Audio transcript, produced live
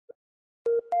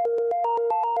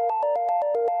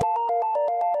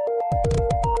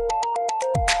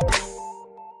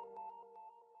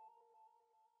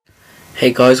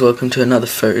Hey guys, welcome to another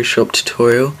Photoshop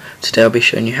tutorial. Today I'll be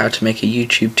showing you how to make a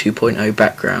YouTube 2.0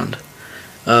 background.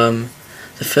 The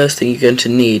first thing you're going to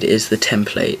need is the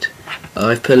template.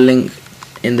 I've put a link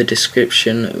in the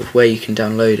description of where you can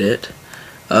download it.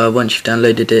 Once you've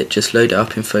downloaded it, just load it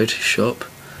up in Photoshop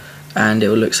and it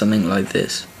will look something like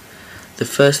this. The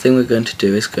first thing we're going to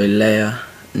do is go Layer,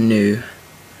 New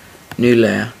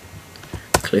Layer,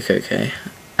 click OK,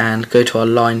 and go to our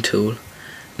line tool.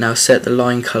 Now set the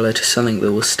line colour to something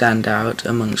that will stand out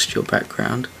amongst your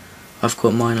background. I've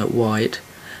got mine at white,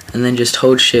 and then just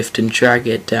hold shift and drag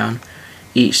it down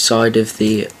each side of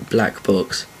the black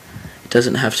box. It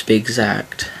doesn't have to be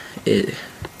exact, it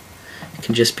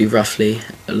can just be roughly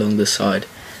along the side.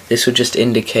 This will just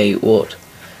indicate what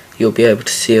you'll be able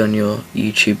to see on your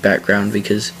YouTube background,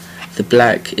 because the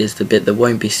black is the bit that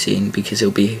won't be seen because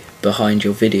it'll be behind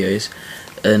your videos,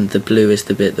 and the blue is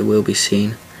the bit that will be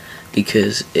seen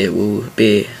because it will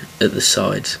be at the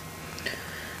sides.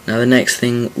 Now the next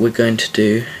thing we're going to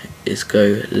do is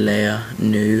go Layer,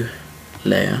 New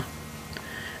Layer,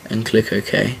 and click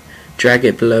OK. Drag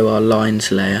it below our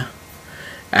lines layer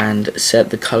and set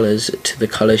the colours to the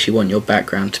colours you want your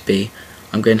background to be.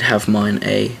 I'm going to have mine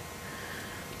a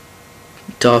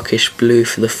darkish blue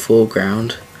for the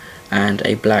foreground and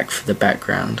a black for the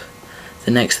background.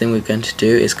 The next thing we're going to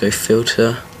do is go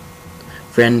Filter,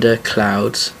 Render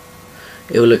Clouds.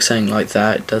 It will look something like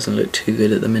that. It doesn't look too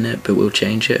good at the minute, but we'll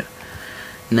change it.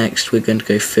 Next we're going to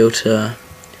go Filter,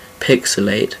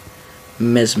 Pixelate,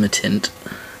 Mesmetint,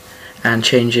 and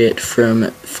change it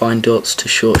from fine dots to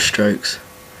short strokes.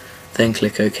 Then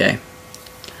click OK.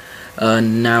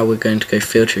 Now we're going to go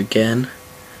Filter again,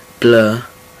 Blur,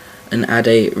 and add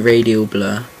a radial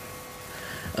blur.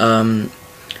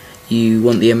 You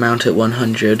want the amount at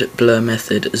 100, blur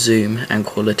method, zoom, and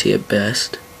quality at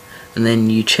best. And then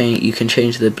you can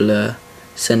change the blur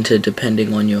center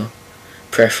depending on your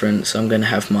preference. I'm going to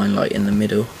have mine like in the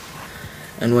middle.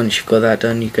 And once you've got that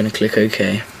done, you're going to click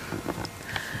OK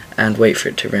and wait for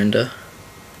it to render.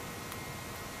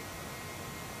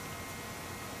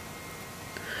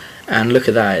 And look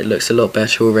at that, it looks a lot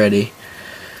better already.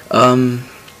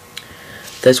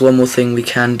 There's one more thing we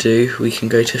can do. We can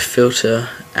go to Filter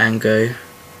and go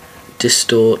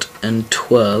Distort and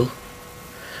Twirl,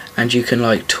 and you can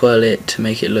like twirl it to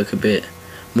make it look a bit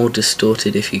more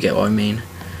distorted, if you get what I mean.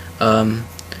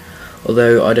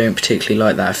 Although I don't particularly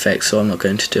like that effect, so I'm not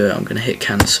going to do it. I'm going to hit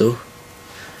cancel.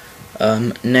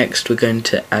 Next we're going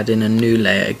to add in a new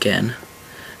layer again,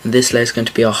 and this layer is going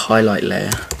to be our highlight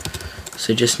layer,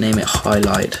 so just name it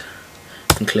highlight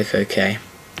and click OK.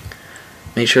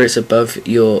 Make sure it's above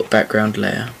your background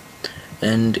layer,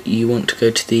 and you want to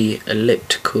go to the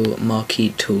elliptical marquee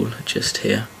tool just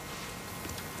here.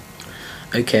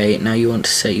 Okay, now you want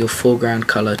to set your foreground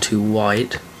color to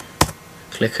white,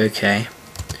 click OK,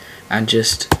 and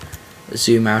just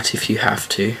zoom out if you have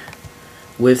to.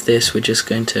 With this we're just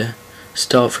going to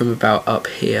start from about up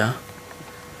here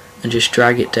and just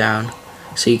drag it down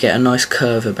so you get a nice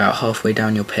curve about halfway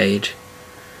down your page.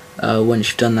 Once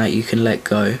you've done that, you can let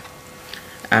go,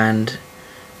 and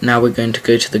now we're going to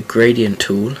go to the gradient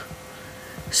tool,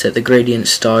 set the gradient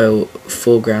style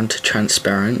foreground to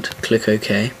transparent, click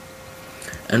OK.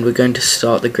 And we're going to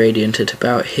start the gradient at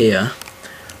about here,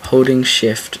 holding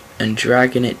shift and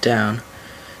dragging it down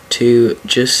to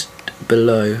just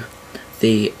below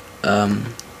the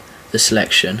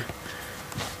selection.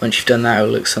 Once you've done that, it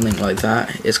will look something like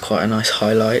that. It's quite a nice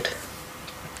highlight.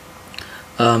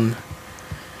 Now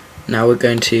we're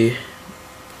going to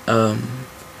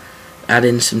add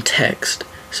in some text.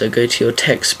 So go to your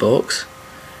text box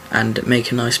and make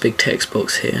a nice big text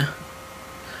box here.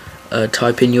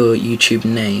 Type in your YouTube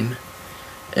name,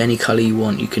 any colour you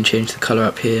want. You can change the colour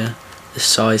up here, the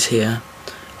size here,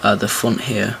 the font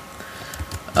here.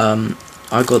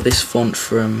 I got this font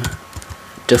from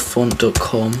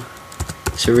dafont.com.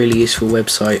 It's a really useful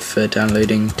website for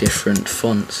downloading different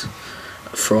fonts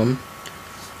from.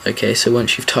 Okay, so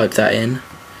once you've typed that in,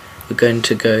 we're going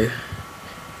to go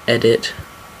Edit,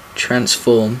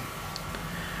 Transform,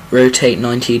 Rotate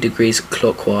 90 degrees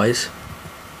clockwise,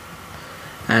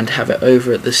 and have it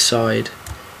over at the side,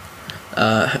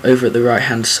 over at the right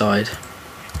hand side.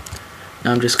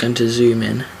 Now I'm just going to zoom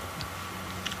in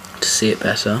to see it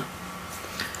better,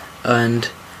 and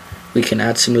we can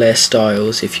add some layer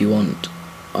styles if you want.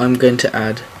 I'm going to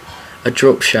add a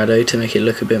drop shadow to make it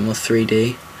look a bit more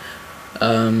 3D.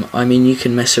 I mean, you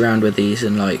can mess around with these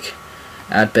and like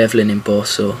add bevel and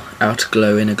emboss or outer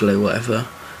glow, inner glow, whatever.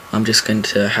 I'm just going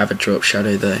to have a drop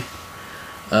shadow though.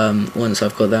 Once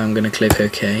I've got that, I'm going to click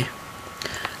OK.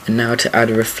 And now to add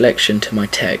a reflection to my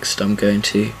text, I'm going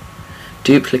to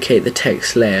duplicate the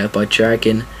text layer by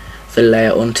dragging the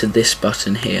layer onto this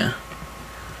button here,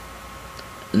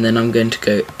 and then I'm going to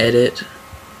go Edit,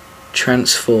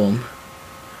 Transform,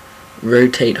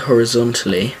 Rotate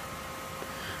horizontally,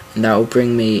 and that will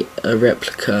bring me a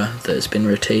replica that has been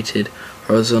rotated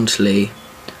horizontally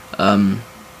from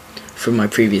my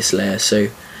previous layer. So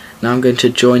now I'm going to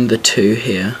join the two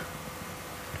here.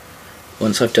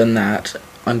 Once I've done that,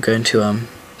 I'm going to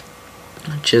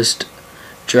just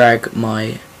drag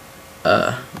my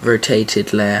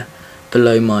rotated layer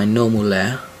below my normal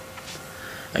layer.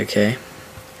 Okay,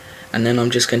 and then I'm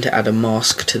just going to add a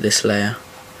mask to this layer.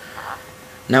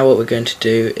 Now what we're going to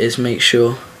do is make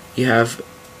sure you have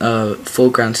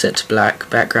foreground set to black,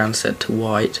 background set to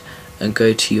white, and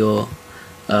go to your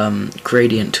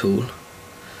gradient tool.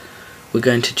 We're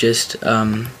going to just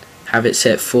have it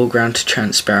set foreground to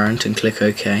transparent and click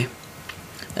OK,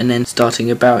 and then starting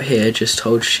about here just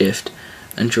hold shift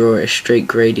and draw a straight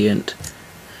gradient,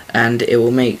 and it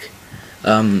will make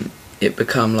it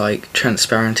become like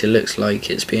transparent. It looks like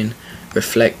it's been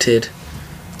reflected.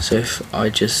 So if I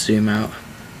just zoom out,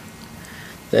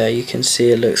 there you can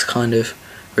see it looks kind of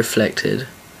reflected.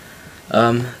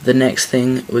 The next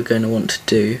thing we're going to want to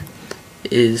do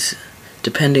is,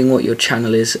 depending what your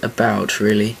channel is about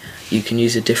really, you can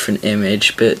use a different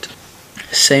image, but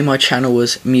say my channel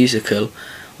was musical,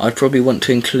 I'd probably want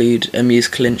to include a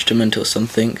musical instrument or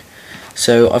something.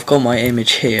 So I've got my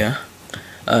image here,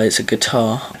 it's a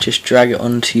guitar. Just drag it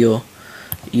onto your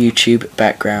YouTube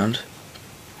background.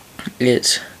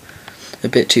 It's a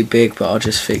bit too big, but I'll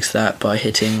just fix that by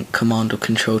hitting Command or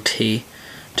Control T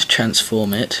to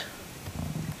transform it.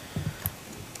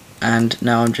 And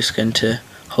now I'm just going to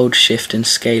hold shift and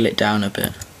scale it down a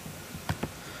bit.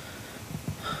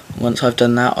 Once I've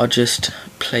done that, I'll just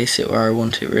place it where I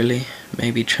want it really,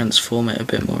 maybe transform it a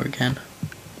bit more again.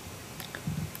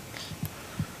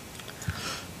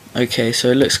 Okay,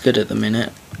 so it looks good at the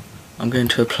minute. I'm going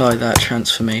to apply that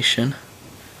transformation,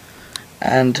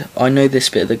 and I know this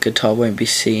bit of the guitar won't be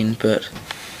seen, but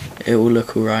it will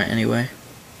look alright anyway.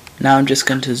 Now I'm just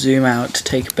going to zoom out to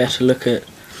take a better look at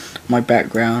my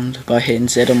background by hitting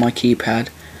Z on my keypad,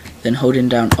 then holding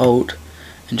down Alt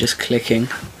and just clicking.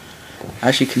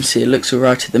 As you can see, it looks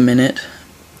alright at the minute.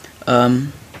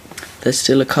 There's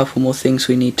still a couple more things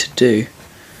we need to do.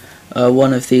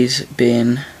 One of these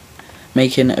being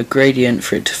making a gradient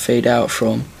for it to fade out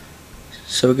from.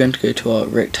 So we're going to go to our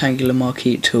rectangular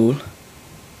marquee tool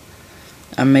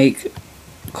and make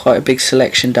quite a big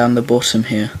selection down the bottom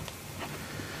here.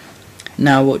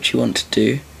 Now what you want to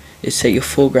do is set your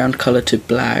foreground color to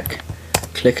black,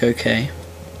 click OK,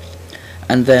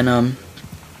 and then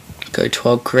go to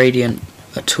our gradient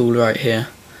tool right here.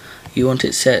 You want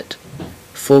it set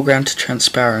foreground to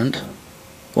transparent.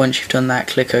 Once you've done that,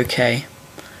 click OK,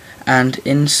 and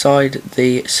inside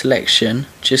the selection,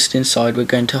 just inside, we're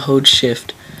going to hold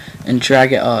shift and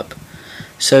drag it up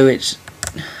so it's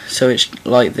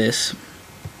like this.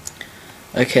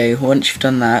 Okay, once you've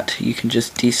done that, you can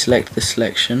just deselect the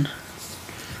selection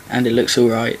and it looks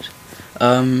alright.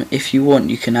 If you want,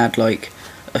 you can add like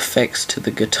effects to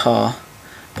the guitar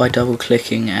by double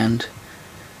clicking and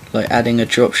like adding a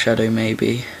drop shadow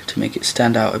maybe to make it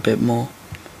stand out a bit more,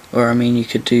 or I mean you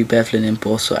could do beveling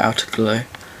emboss or outer glow,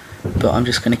 but I'm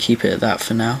just going to keep it at that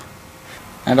for now.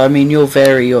 And I mean, you'll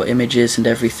vary your images and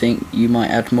everything. You might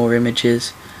add more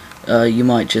images, you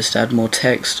might just add more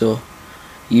text or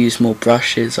use more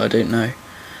brushes, I don't know.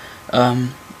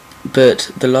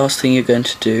 But the last thing you're going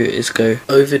to do is go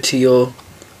over to your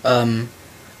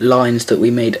lines that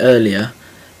we made earlier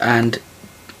and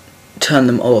turn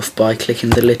them off by clicking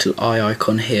the little eye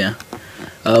icon here.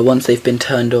 Once they've been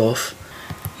turned off,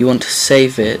 you want to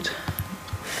save it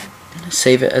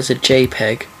as a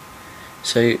JPEG.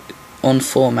 So on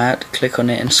format, click on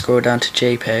it and scroll down to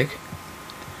JPEG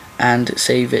and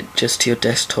save it just to your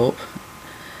desktop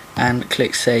and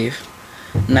click save.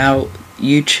 Now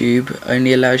YouTube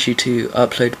only allows you to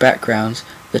upload backgrounds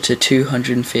that are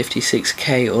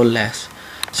 256k or less,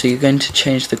 so you're going to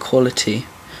change the quality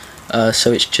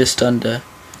so it's just under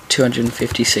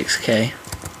 256k.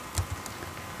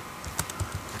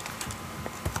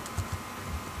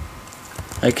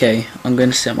 Okay, I'm going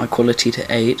to set my quality to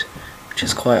 8, which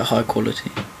is quite a high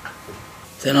quality.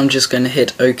 Then I'm just going to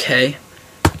hit OK,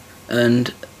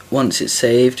 and once it's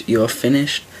saved, you are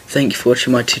finished. Thank you for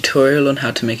watching my tutorial on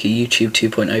how to make a YouTube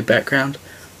 2.0 background.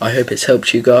 I hope it's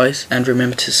helped you guys, and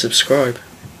remember to subscribe.